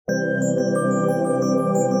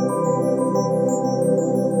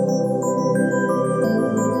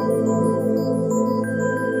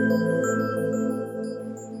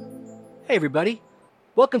Hey everybody,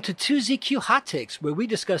 welcome to 2ZQ Hot Takes, where we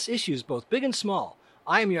discuss issues both big and small.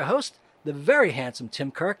 I am your host, the very handsome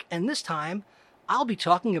Tim Kirk, and this time I'll be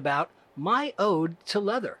talking about my ode to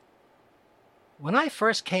leather. When I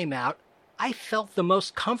first came out, I felt the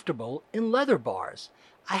most comfortable in leather bars.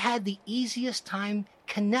 I had the easiest time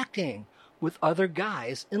connecting with other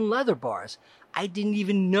guys in leather bars. I didn't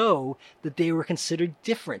even know that they were considered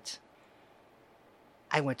different.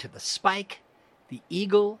 I went to the Spike, the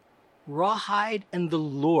Eagle, Rawhide, and the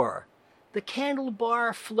Lure. The Candle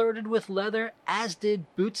Bar flirted with leather, as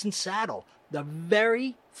did Boots and Saddle, the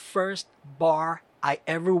very first bar I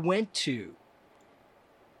ever went to.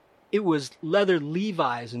 It was leather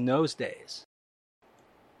Levi's in those days.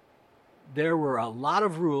 There were a lot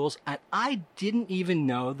of rules, and I didn't even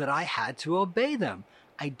know that I had to obey them.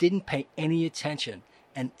 I didn't pay any attention,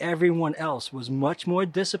 and everyone else was much more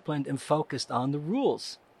disciplined and focused on the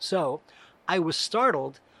rules. So, I was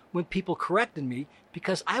startled when people corrected me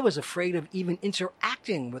because I was afraid of even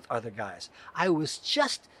interacting with other guys. I was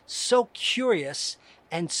just so curious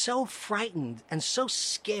and so frightened and so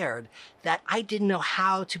scared that I didn't know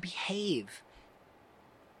how to behave.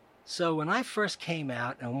 So when I first came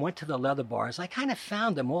out and went to the leather bars, I kind of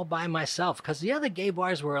found them all by myself because the other gay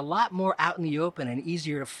bars were a lot more out in the open and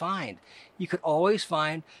easier to find. You could always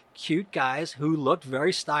find cute guys who looked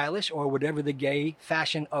very stylish or whatever the gay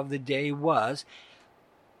fashion of the day was,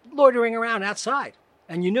 loitering around outside.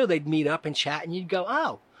 And you know they'd meet up and chat and you'd go,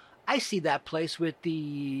 oh, I see that place with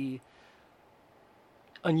the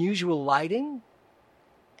unusual lighting.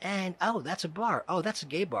 And, oh, that's a bar. Oh, that's a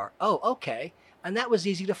gay bar. Oh, okay. And that was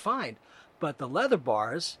easy to find. But the leather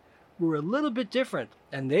bars were a little bit different,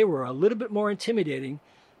 and they were a little bit more intimidating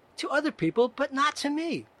to other people, but not to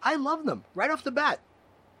me. I love them right off the bat.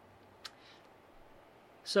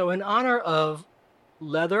 So in honor of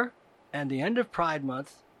leather and the end of Pride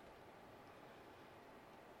Month,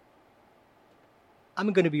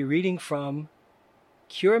 I'm going to be reading from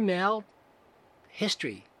Cure Mail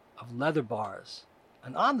History of Leather Bars.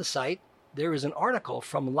 And on the site, there is an article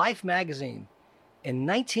from Life magazine in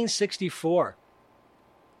 1964.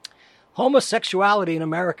 Homosexuality in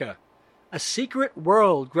America. A secret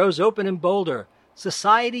world grows open in Boulder.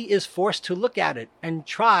 Society is forced to look at it and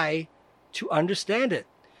try to understand it.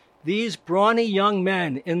 These brawny young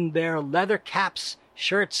men in their leather caps,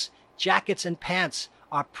 shirts, jackets, and pants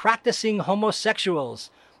are practicing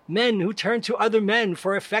homosexuals, men who turn to other men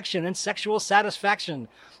for affection and sexual satisfaction.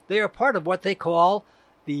 They are part of what they call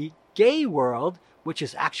the gay world, which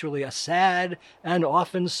is actually a sad and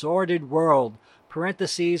often sordid world,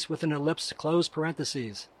 parentheses with an ellipse, close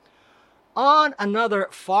parentheses. On another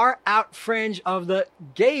far-out fringe of the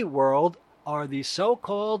gay world are the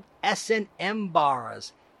so-called S&M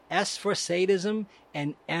bars, S for sadism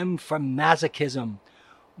and M for masochism.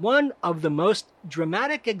 One of the most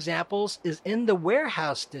dramatic examples is in the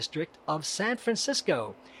warehouse district of San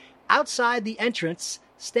Francisco. Outside the entrance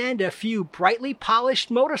stand a few brightly polished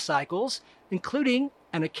motorcycles, including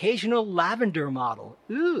an occasional lavender model.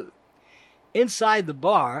 Ooh. Inside the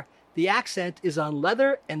bar, the accent is on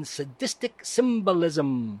leather and sadistic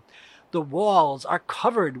symbolism. The walls are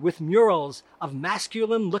covered with murals of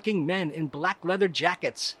masculine-looking men in black leather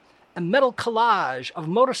jackets. A metal collage of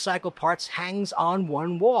motorcycle parts hangs on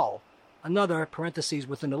one wall. Another parentheses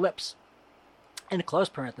with an ellipse and a close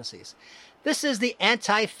parentheses. This is the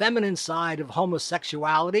anti-feminine side of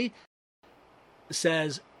homosexuality,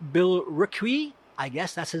 says Bill Requi, I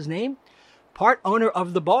guess that's his name, part owner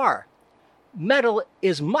of the bar. Metal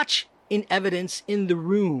is much in evidence in the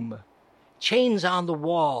room. Chains on the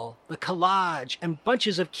wall, the collage, and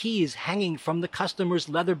bunches of keys hanging from the customers'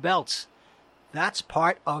 leather belts. That's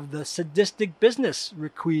part of the sadistic business,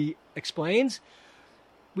 Requi explains.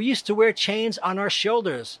 We used to wear chains on our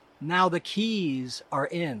shoulders. Now the keys are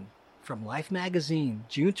in. From Life magazine,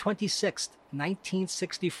 June 26th,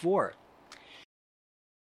 1964.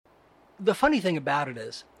 The funny thing about it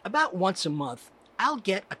is, about once a month, I'll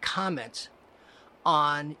get a comment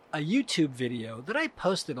on a YouTube video that I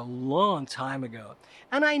posted a long time ago.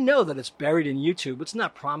 And I know that it's buried in YouTube. It's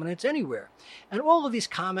not prominent anywhere. And all of these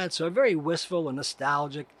comments are very wistful and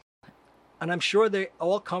nostalgic. And I'm sure they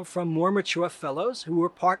all come from more mature fellows who were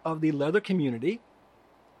part of the leather community.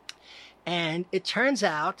 And it turns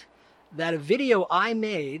out that a video I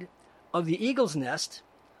made of the Eagle's Nest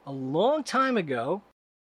a long time ago,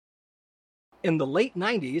 in the late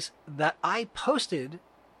 90s, that I posted,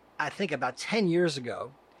 I think about 10 years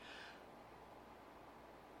ago,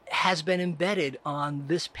 has been embedded on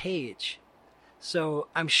this page. So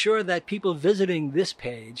I'm sure that people visiting this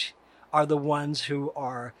page are the ones who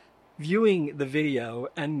are viewing the video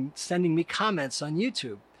and sending me comments on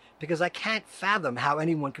YouTube, because I can't fathom how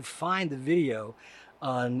anyone could find the video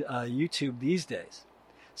on YouTube these days.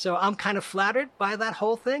 So I'm kind of flattered by that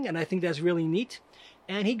whole thing, and I think that's really neat.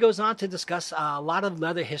 And he goes on to discuss a lot of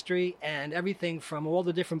leather history and everything from all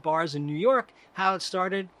the different bars in New York, how it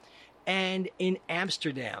started, and in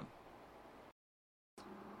Amsterdam.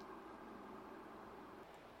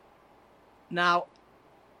 Now,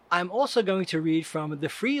 I'm also going to read from The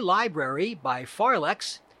Free Library by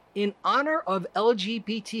Farlex in honor of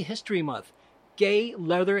LGBT History Month, Gay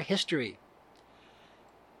Leather History.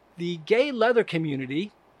 The gay leather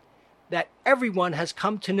community that everyone has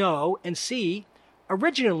come to know and see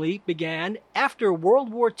originally began after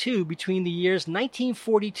World War II between the years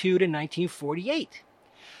 1942 to 1948.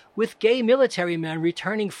 With gay military men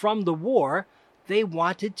returning from the war, they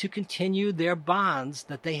wanted to continue their bonds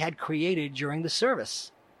that they had created during the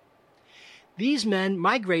service. These men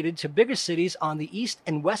migrated to bigger cities on the east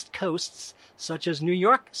and west coasts, such as New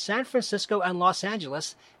York, San Francisco, and Los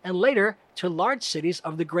Angeles, and later to large cities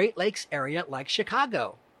of the Great Lakes area like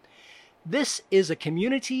Chicago. This is a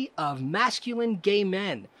community of masculine gay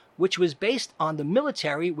men, which was based on the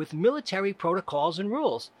military with military protocols and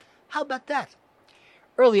rules. How about that?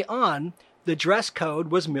 Early on, the dress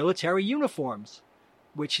code was military uniforms,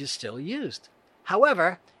 which is still used.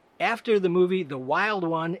 However, after the movie The Wild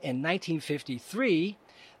One in 1953,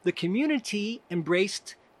 the community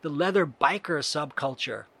embraced the leather biker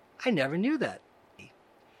subculture. I never knew that.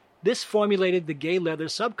 This formulated the gay leather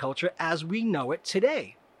subculture as we know it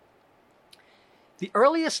today. The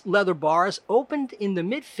earliest leather bars opened in the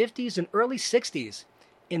mid-50s and early 60s.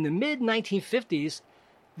 In the mid-1950s,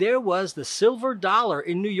 there was the Silver Dollar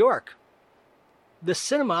in New York, the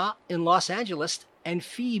Cinema in Los Angeles, and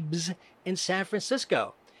Phoebe's in San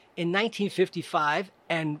Francisco. In 1955,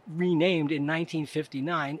 and renamed in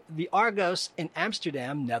 1959, the Argos in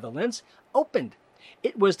Amsterdam, Netherlands, opened.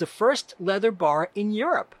 It was the first leather bar in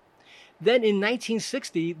Europe. Then in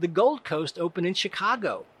 1960, the Gold Coast opened in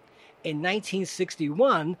Chicago. In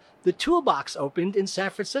 1961, the Toolbox opened in San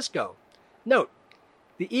Francisco. Note,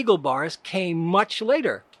 the Eagle bars came much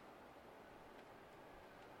later.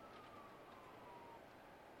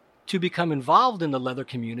 To become involved in the leather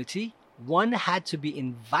community, one had to be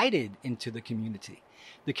invited into the community.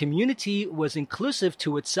 The community was inclusive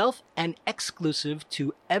to itself and exclusive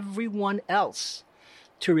to everyone else.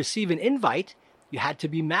 To receive an invite, you had to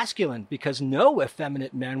be masculine because no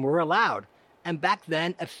effeminate men were allowed. And back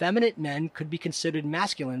then, effeminate men could be considered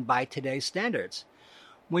masculine by today's standards.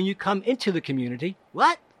 When you come into the community,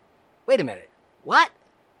 what? Wait a minute, what?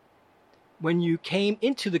 When you came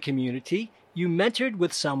into the community, you mentored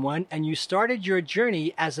with someone and you started your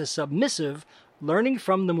journey as a submissive, learning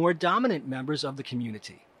from the more dominant members of the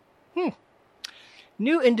community.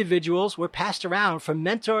 New individuals were passed around from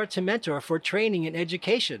mentor to mentor for training and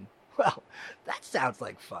education. Well, that sounds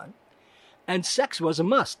like fun. And sex was a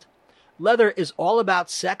must. Leather is all about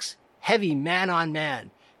sex, heavy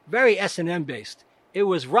man-on-man, very S&M based. It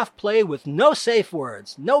was rough play with no safe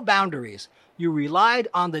words, no boundaries. You relied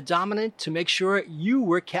on the dominant to make sure you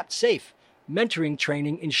were kept safe. Mentoring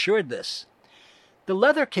training ensured this. The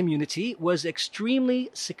leather community was extremely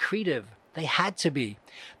secretive. They had to be.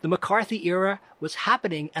 The McCarthy era was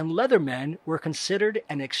happening and leather men were considered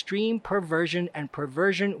an extreme perversion, and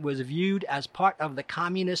perversion was viewed as part of the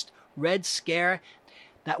communist Red Scare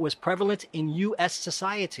that was prevalent in U.S.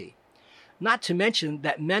 society. Not to mention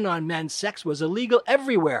that men-on-men sex was illegal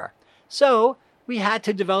everywhere. So we had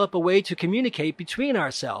to develop a way to communicate between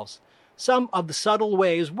ourselves. Some of the subtle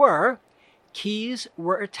ways were: keys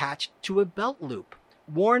were attached to a belt loop,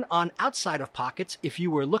 worn on outside of pockets if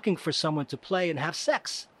you were looking for someone to play and have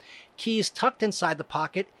sex. Keys tucked inside the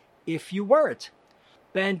pocket if you weren't.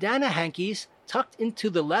 Bandana hankies tucked into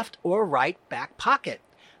the left or right back pocket.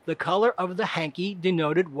 The color of the hanky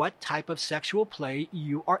denoted what type of sexual play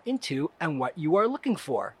you are into and what you are looking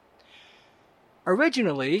for.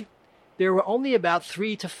 Originally, there were only about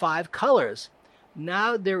 3 to 5 colors.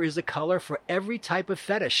 Now there is a color for every type of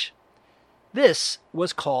fetish. This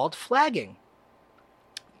was called flagging.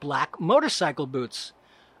 Black motorcycle boots,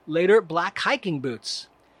 later black hiking boots.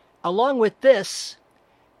 Along with this,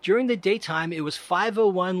 during the daytime it was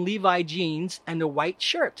 501 Levi jeans and a white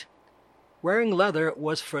shirt. Wearing leather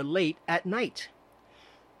was for late at night.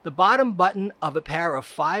 The bottom button of a pair of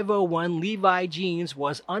 501 Levi jeans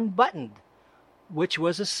was unbuttoned, which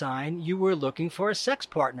was a sign you were looking for a sex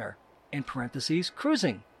partner, in parentheses,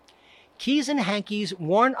 cruising. Keys and hankies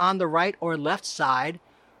worn on the right or left side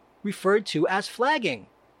referred to as flagging.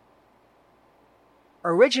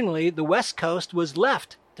 Originally, the West Coast was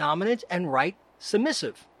left dominant and right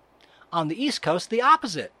submissive. On the East Coast, the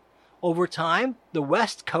opposite. Over time, the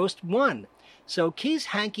West Coast won. So keys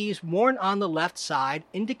hankies worn on the left side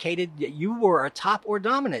indicated that you were a top or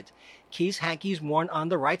dominant. Keys hankies worn on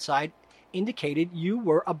the right side indicated you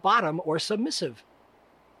were a bottom or submissive.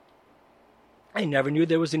 I never knew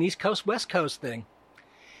there was an East Coast, West Coast thing.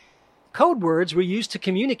 Code words were used to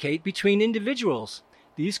communicate between individuals.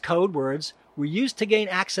 These code words were used to gain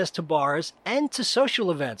access to bars and to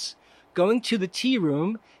social events. Going to the tea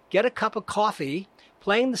room, get a cup of coffee,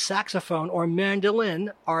 playing the saxophone or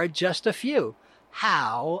mandolin are just a few.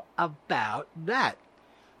 How about that?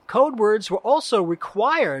 Code words were also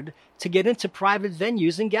required to get into private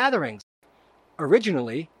venues and gatherings.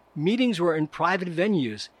 Originally, meetings were in private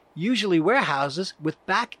venues, usually warehouses with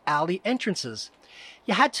back alley entrances.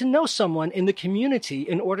 You had to know someone in the community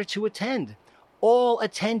in order to attend. All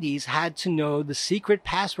attendees had to know the secret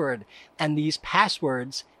password, and these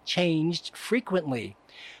passwords changed frequently.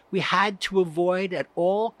 We had to avoid at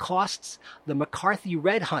all costs the McCarthy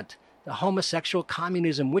Red Hunt, the homosexual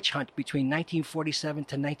communism witch hunt between 1947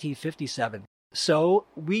 to 1957. So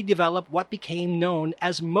we developed what became known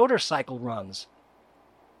as motorcycle runs.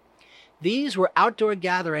 These were outdoor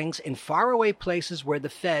gatherings in faraway places where the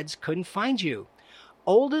feds couldn't find you.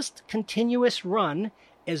 Oldest continuous run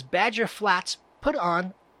is Badger Flats, put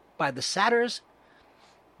on by the Satyrs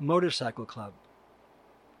Motorcycle Club.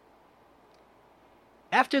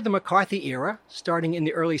 After the McCarthy era, starting in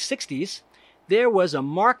the early 60s, there was a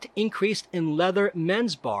marked increase in leather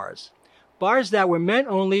men's bars. Bars that were men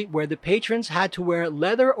only, where the patrons had to wear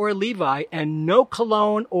leather or Levi and no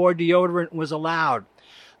cologne or deodorant was allowed.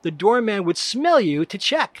 The doorman would smell you to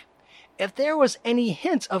check. If there was any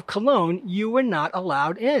hint of cologne, you were not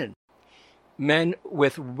allowed in. Men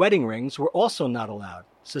with wedding rings were also not allowed.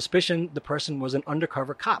 Suspicion the person was an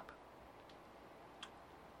undercover cop.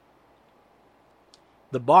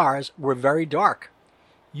 The bars were very dark.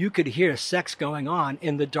 You could hear sex going on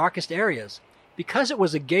in the darkest areas. Because it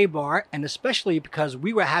was a gay bar, and especially because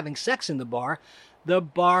we were having sex in the bar, the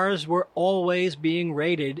bars were always being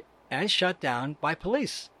raided and shut down by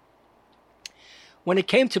police. When it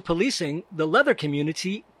came to policing, the leather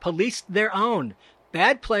community policed their own.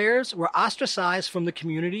 Bad players were ostracized from the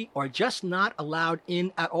community or just not allowed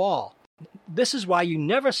in at all. This is why you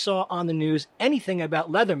never saw on the news anything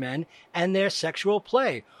about Leathermen and their sexual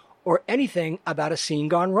play, or anything about a scene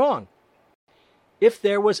gone wrong. If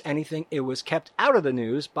there was anything, it was kept out of the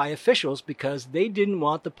news by officials because they didn't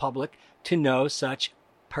want the public to know such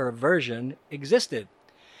perversion existed.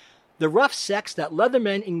 The rough sex that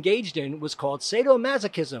Leathermen engaged in was called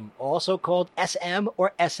sadomasochism, also called SM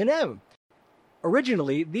or S&M.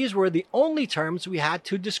 Originally, these were the only terms we had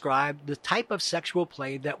to describe the type of sexual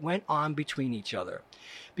play that went on between each other.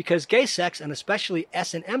 Because gay sex, and especially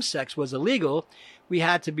S&M sex, was illegal, we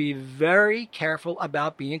had to be very careful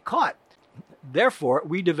about being caught. Therefore,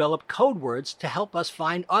 we developed code words to help us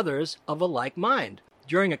find others of a like mind.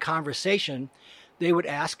 During a conversation, they would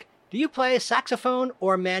ask, "Do you play saxophone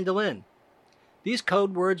or mandolin?" These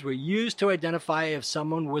code words were used to identify if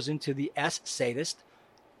someone was into the S sadist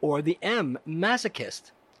or the M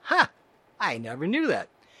masochist. I never knew that.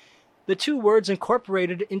 The two words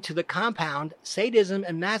incorporated into the compound sadism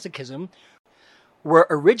and masochism were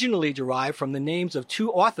originally derived from the names of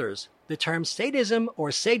two authors. The term sadism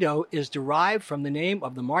or sado is derived from the name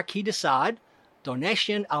of the Marquis de Sade,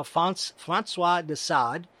 Donatien Alphonse Francois de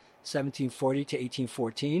Sade, 1740 to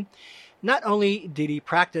 1814. Not only did he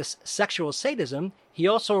practice sexual sadism, he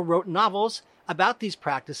also wrote novels about these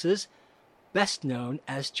practices, best known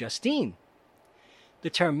as Justine. The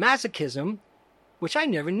term masochism, which I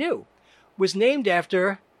never knew, was named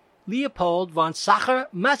after Leopold von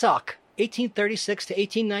Sacher-Masoch, 1836 to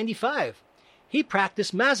 1895. He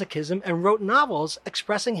practiced masochism and wrote novels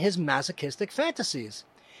expressing his masochistic fantasies.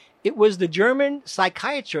 It was the German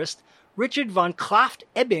psychiatrist Richard von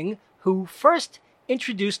Krafft-Ebing who first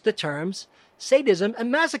introduced the terms sadism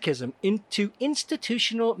and masochism into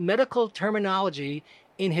institutional medical terminology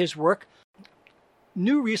in his work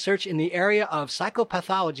New Research in the Area of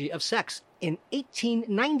Psychopathology of Sex in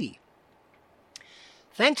 1890.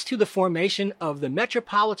 Thanks to the formation of the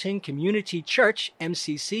Metropolitan Community Church,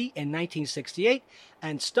 MCC, in 1968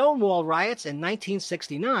 and Stonewall riots in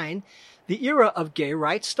 1969, the era of gay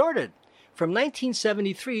rights started. From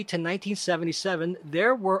 1973 to 1977,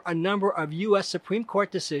 there were a number of U.S. Supreme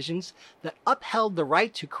Court decisions that upheld the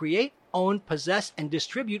right to create, own, possess, and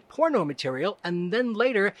distribute porno material, and then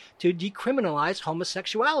later to decriminalize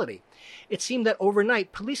homosexuality. It seemed that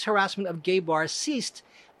overnight, police harassment of gay bars ceased,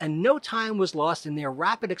 and no time was lost in their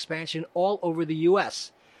rapid expansion all over the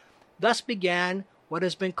U.S. Thus began what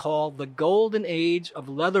has been called the golden age of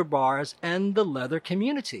leather bars and the leather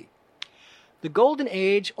community. The golden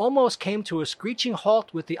age almost came to a screeching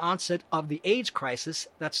halt with the onset of the AIDS crisis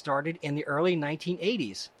that started in the early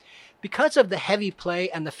 1980s. Because of the heavy play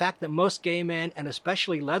and the fact that most gay men, and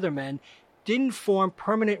especially leather men, didn't form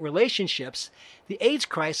permanent relationships, the AIDS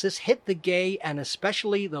crisis hit the gay and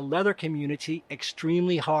especially the leather community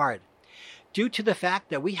extremely hard. Due to the fact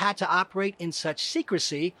that we had to operate in such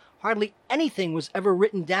secrecy, hardly anything was ever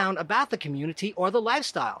written down about the community or the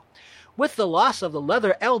lifestyle. With the loss of the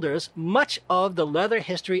leather elders, much of the leather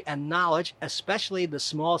history and knowledge, especially the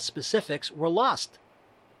small specifics, were lost.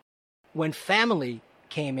 When family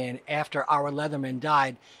came in after our leathermen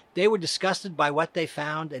died, they were disgusted by what they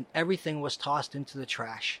found and everything was tossed into the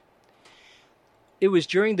trash. It was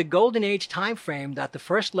during the Golden Age time frame that the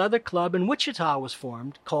first leather club in Wichita was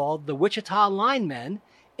formed, called the Wichita Linemen,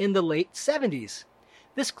 in the late 70s.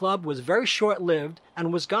 This club was very short-lived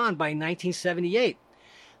and was gone by 1978.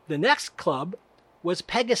 The next club was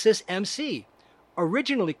Pegasus MC,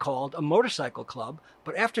 originally called a motorcycle club,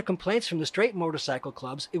 but after complaints from the straight motorcycle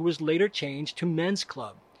clubs, it was later changed to Men's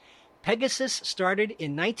Club. Pegasus started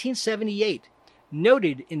in 1978,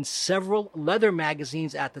 noted in several leather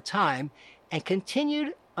magazines at the time, and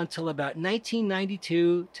continued until about 1992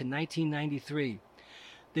 to 1993.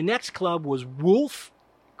 The next club was Wolf,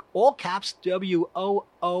 all caps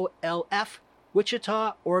WOOLF,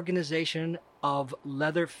 Wichita Organization of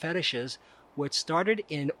Leather Fetishes, which started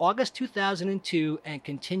in August 2002 and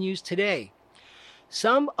continues today.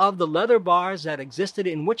 Some of the leather bars that existed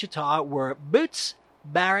in Wichita were Boots,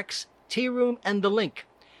 Barracks, Tea Room, and The Link.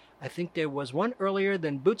 I think there was one earlier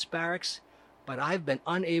than Boots Barracks, but I've been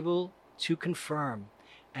unable to confirm.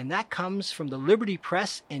 And that comes from the Liberty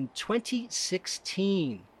Press in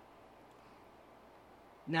 2016.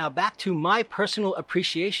 Now back to my personal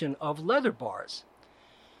appreciation of leather bars.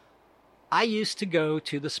 I used to go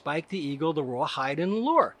to the Spike, the Eagle, the Rawhide, and the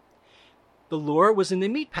Lure. The Lure was in the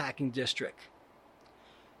meatpacking district.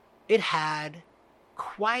 It had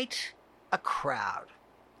quite a crowd.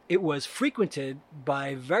 It was frequented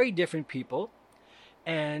by very different people,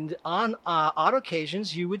 and on odd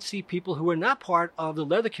occasions you would see people who were not part of the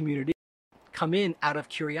leather community come in out of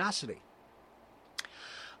curiosity.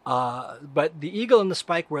 But the Eagle and the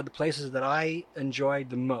Spike were the places that I enjoyed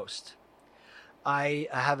the most. I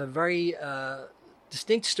have a very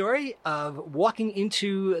distinct story of walking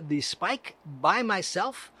into the Spike by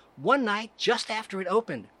myself one night just after it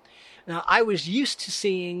opened. Now, I was used to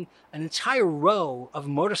seeing an entire row of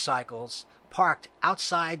motorcycles parked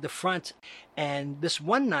outside the front, and this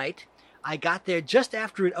one night I got there just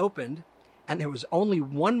after it opened, and there was only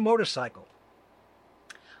one motorcycle.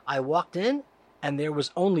 I walked in, and there was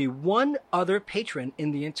only one other patron in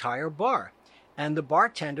the entire bar, and the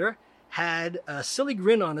bartender had a silly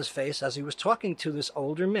grin on his face as he was talking to this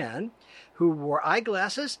older man who wore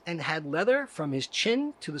eyeglasses and had leather from his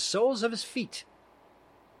chin to the soles of his feet.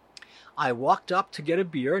 I walked up to get a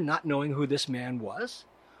beer, not knowing who this man was,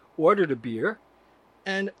 ordered a beer,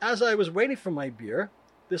 and as I was waiting for my beer,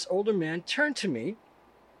 this older man turned to me,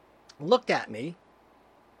 looked at me,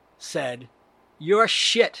 said, "You're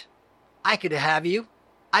shit. I could have you.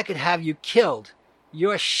 I could have you killed.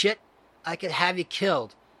 You're shit. I could have you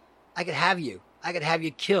killed. I could have you. I could have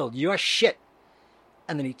you killed. You're shit."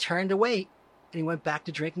 And then he turned away and he went back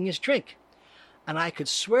to drinking his drink. And I could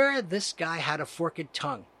swear this guy had a forked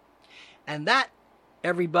tongue. And that,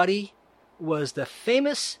 everybody, was the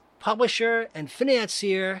famous publisher and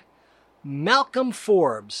financier Malcolm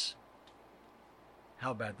Forbes.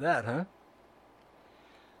 How about that, huh?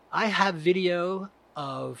 I have video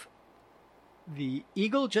of the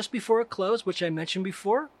Eagle just before it closed, which I mentioned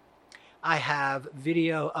before. I have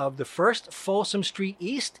video of the first Folsom Street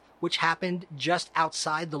East, which happened just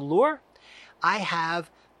outside the Lure. I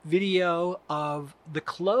have video of the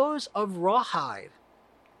close of Rawhide.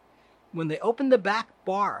 When they opened the back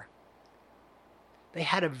bar, they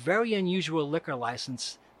had a very unusual liquor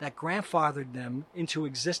license that grandfathered them into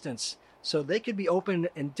existence, so they could be open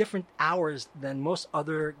in different hours than most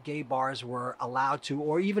other gay bars were allowed to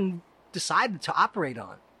or even decided to operate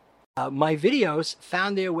on. My videos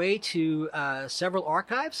found their way to several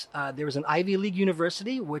archives. There was an Ivy League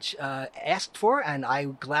university which asked for, and I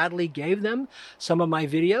gladly gave them some of my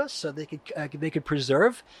videos so they could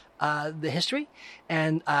preserve the history.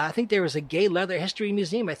 And I think there was a gay leather history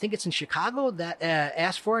museum, I think it's in Chicago, that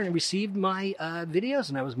asked for and received my videos,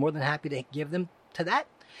 and I was more than happy to give them to that.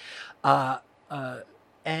 I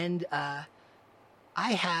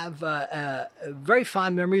have very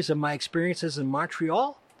fond memories of my experiences in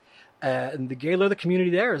Montreal. And the gay leather community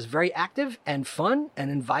there is very active and fun and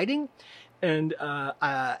inviting. And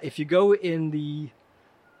if you go in the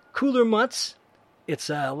cooler months, it's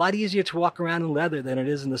a lot easier to walk around in leather than it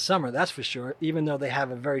is in the summer, that's for sure, even though they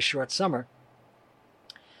have a very short summer.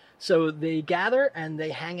 So they gather and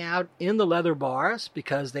they hang out in the leather bars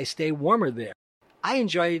because they stay warmer there. I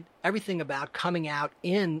enjoyed everything about coming out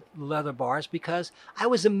in leather bars because I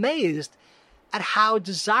was amazed at how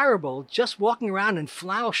desirable just walking around in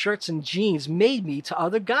flannel shirts and jeans made me to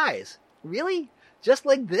other guys. Really? Just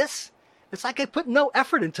like this? It's like I put no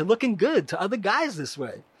effort into looking good to other guys this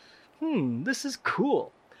way. This is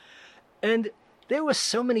cool. And there were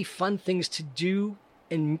so many fun things to do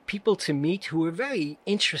and people to meet who were very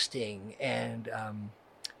interesting. And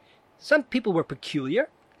some people were peculiar.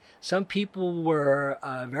 Some people were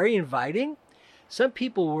very inviting. Some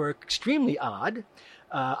people were extremely odd.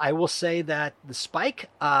 I will say that the Spike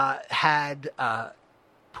had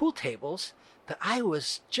pool tables that I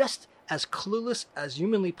was just as clueless as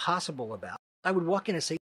humanly possible about. I would walk in and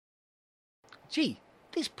say, gee,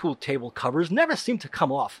 these pool table covers never seem to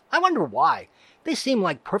come off. I wonder why. They seem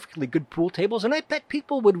like perfectly good pool tables, and I bet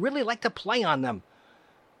people would really like to play on them.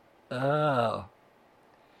 Oh.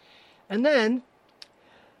 And then,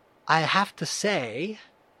 I have to say,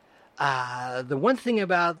 the one thing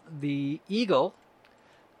about the Eagle,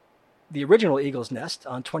 the original Eagle's Nest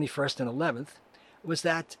on 21st and 11th, was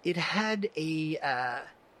that it had a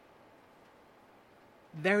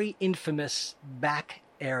very infamous back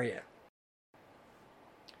area.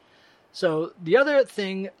 So the other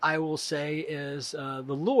thing I will say is the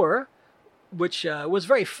lure, which was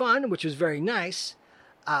very fun, which was very nice,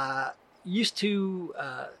 used to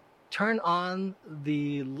turn on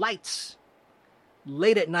the lights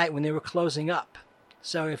late at night when they were closing up.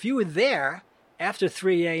 So if you were there after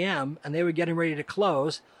 3 a.m. and they were getting ready to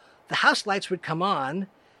close, the house lights would come on.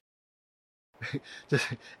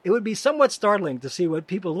 It would be somewhat startling to see what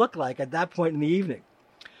people look like at that point in the evening.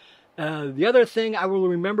 The other thing I will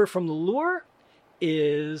remember from the lure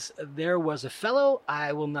is there was a fellow,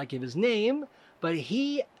 I will not give his name, but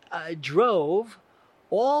he drove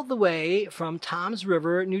all the way from Toms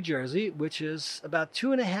River, New Jersey, which is about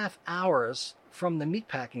 2.5 hours from the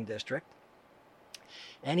meatpacking district.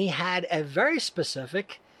 And he had a very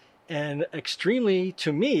specific and extremely,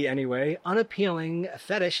 to me anyway, unappealing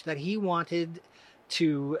fetish that he wanted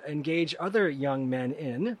to engage other young men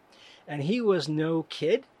in. And he was no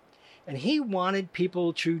kid. And he wanted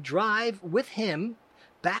people to drive with him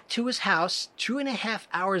back to his house 2.5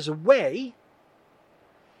 hours away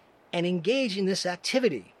and engage in this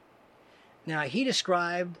activity. Now, he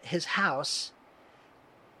described his house,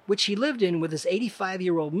 which he lived in with his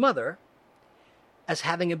 85-year-old mother, as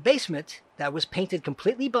having a basement that was painted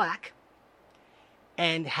completely black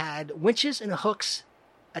and had winches and hooks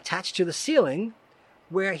attached to the ceiling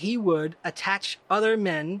where he would attach other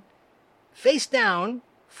men face down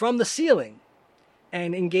from the ceiling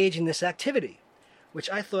and engage in this activity, which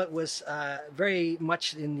I thought was very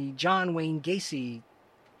much in the John Wayne Gacy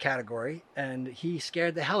category, and he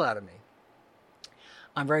scared the hell out of me.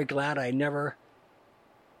 I'm very glad I never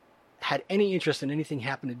had any interest in anything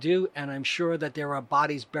happened to do, and I'm sure that there are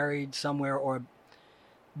bodies buried somewhere or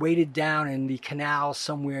weighted down in the canal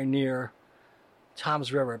somewhere near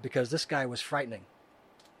Toms River, because this guy was frightening.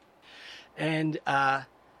 And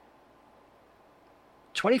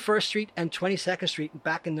 21st Street and 22nd Street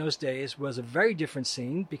back in those days was a very different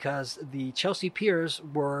scene because the Chelsea Piers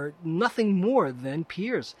were nothing more than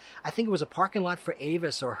piers. I think it was a parking lot for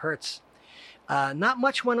Avis or Hertz. Not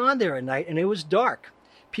much went on there at night, and it was dark.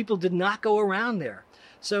 People did not go around there.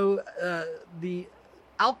 So the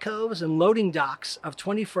alcoves and loading docks of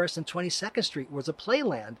 21st and 22nd Street was a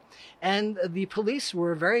playland. And the police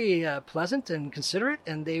were very pleasant and considerate,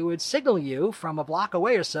 and they would signal you from a block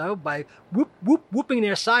away or so by whoop, whoop, whooping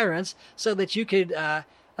their sirens so that you could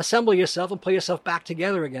assemble yourself and pull yourself back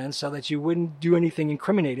together again so that you wouldn't do anything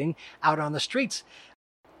incriminating out on the streets.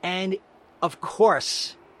 And, of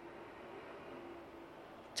course,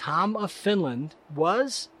 Tom of Finland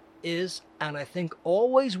was, is, and I think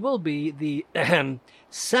always will be the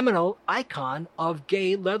seminal icon of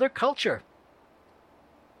gay leather culture.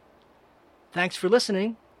 Thanks for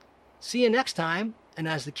listening. See you next time. And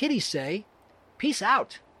as the kiddies say, peace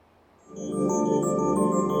out.